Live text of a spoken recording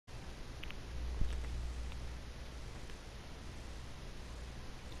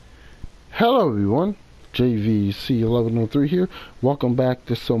Hello everyone, JVC1103 here. Welcome back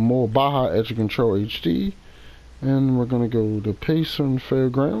to some more Baja Edge Control HD. And we're going to go to Payson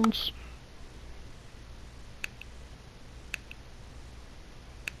Fairgrounds.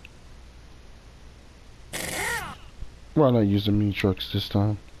 Why not use the mini trucks this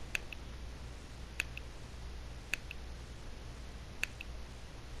time?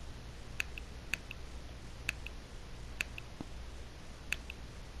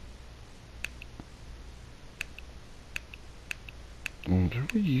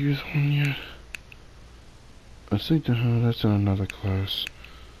 Did we use one yet? I think that's in another class.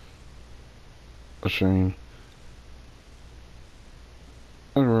 A shame.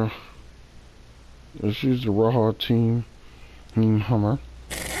 Anyway, let's use the Baja team Hummer.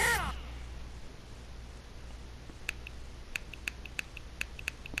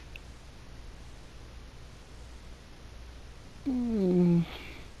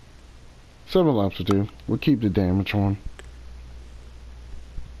 Seven laps to do. We'll keep the damage on.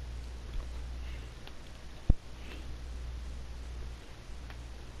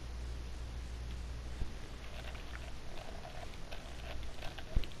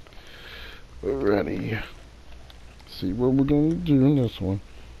 Ready. See what we're going to do in this one.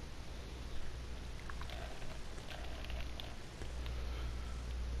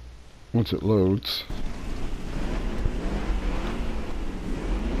 Once it loads.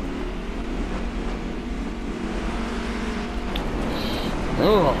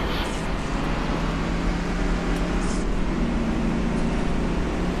 Oh.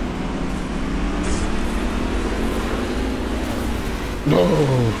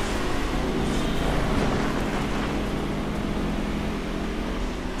 No.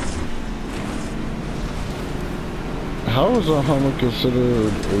 How is a Hummer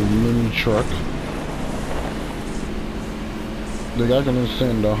considered a mini truck? Like, I can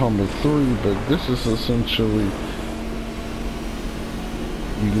understand the Hummer 3, but this is essentially,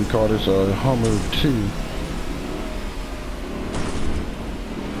 you can call this a Hummer 2.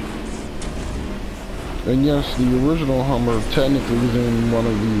 And yes, the original Hummer technically is in one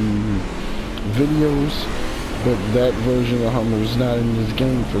of the videos, but that version of Hummer is not in this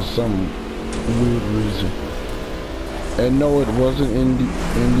game for some weird reason. And no, it wasn't in the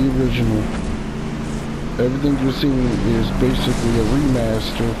original. Everything you're seeing is basically a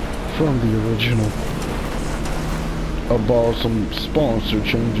remaster from the original. About some sponsor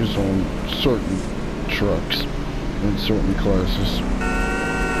changes on certain trucks in certain classes.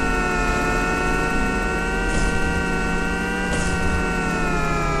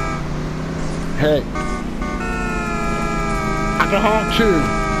 Hey, I can honk too.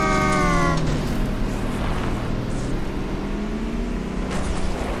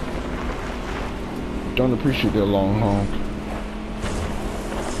 Don't appreciate that long honk.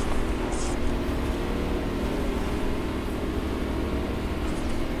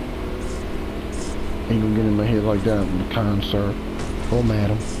 Ain't gonna get in my head like that, kind sir. Oh,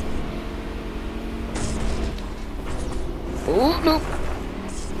 madam. Oh, no.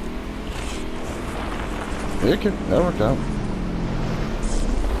 Okay, that worked out.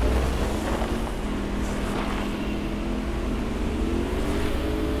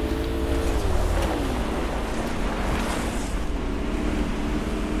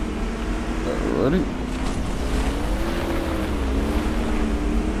 Ready?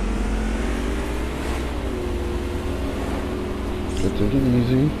 Just take it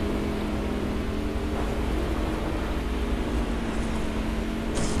easy.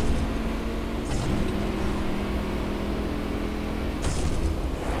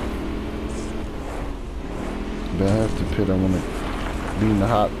 But I have to pit. I want to be in the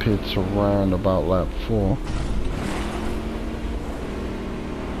hot pits around about lap 4.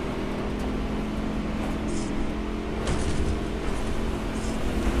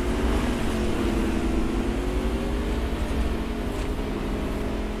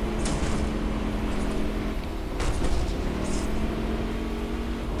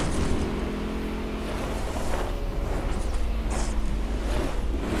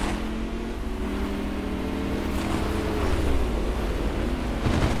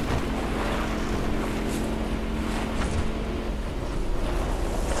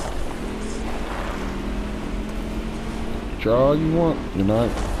 Try all you want, you're not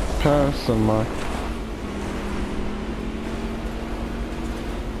passing my.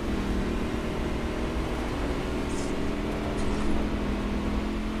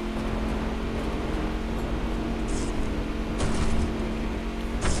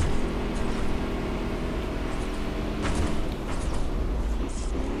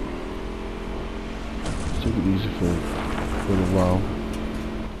 Take it easy for a little while.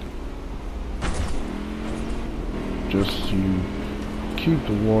 just to keep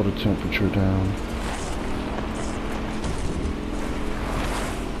the water temperature down.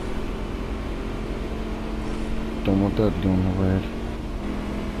 Don't want that going red.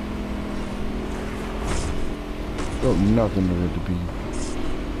 Oh, nothing to red, to be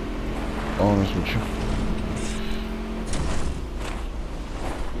honest with you.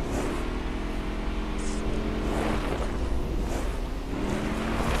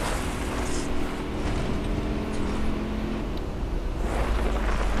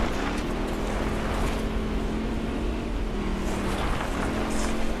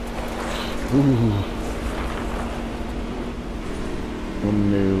 Ooh.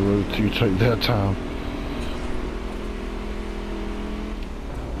 I'm there a little too tight that time.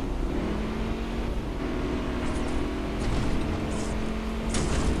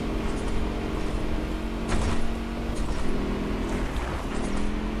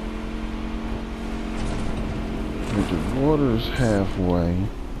 The water is halfway.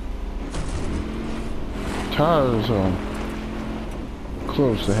 Tires are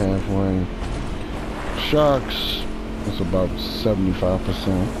close to halfway. Shocks is about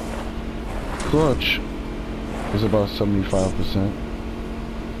 75%. Clutch is about 75%.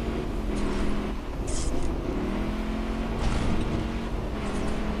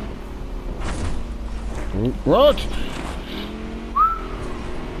 What?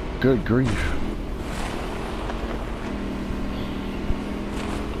 Good grief.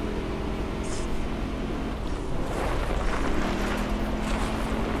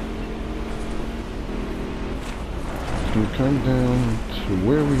 We come down to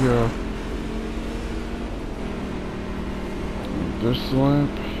where we are. This lap.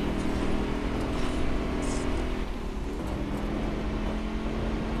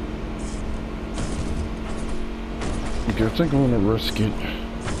 Okay, I think I'm gonna risk it.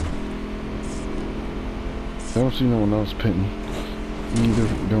 I don't see no one else pitting. Either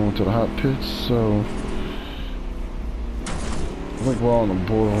going to the hot pits, so I think we're on the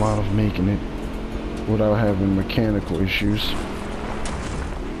borderline of making it without having mechanical issues.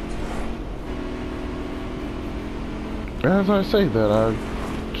 As I say that, I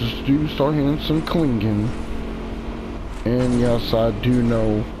just do start hearing some clinging. And yes, I do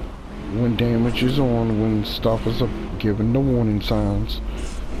know when damage is on, when stuff is giving the warning signs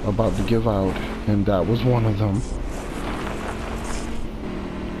about to give out, and that was one of them.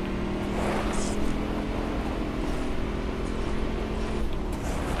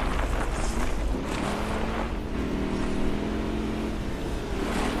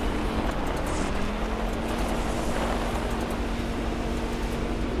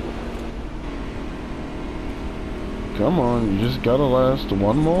 Come on, you just gotta last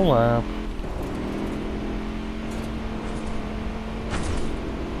one more lap.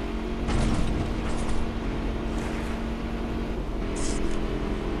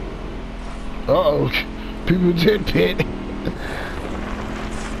 Uh-oh, people did pit.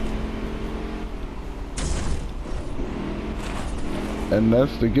 And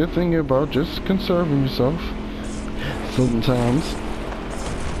that's the good thing about just conserving yourself sometimes.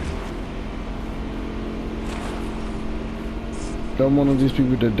 I'm one of these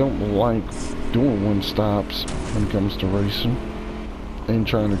people that don't like doing one stops when it comes to racing and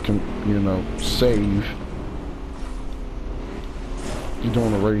trying to, you know, save. You're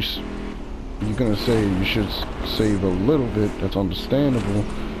doing a race, you're gonna save. You should save a little bit. That's understandable,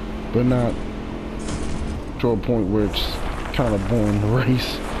 but not to a point where it's kind of boring to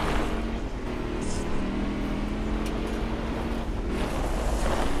race.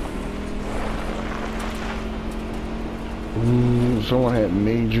 Ooh, someone had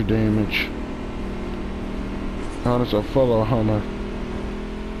major damage. Oh, it's a fellow Hummer.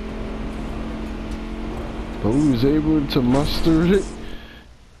 But we was able to muster it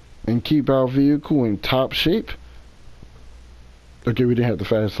and keep our vehicle in top shape. Okay, we didn't have the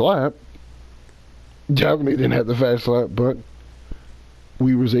fast lap. Definitely didn't have the fast lap, but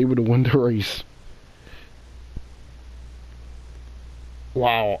we was able to win the race.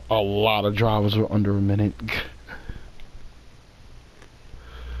 Wow, a lot of drivers were under a minute.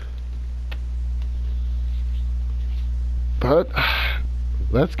 But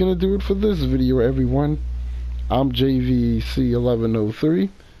that's gonna do it for this video, everyone. I'm JVC1103.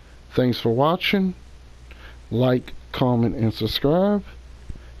 Thanks for watching. Like, comment, and subscribe.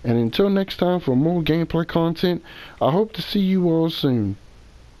 And until next time, for more gameplay content, I hope to see you all soon.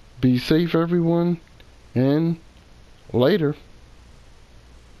 Be safe, everyone, and later.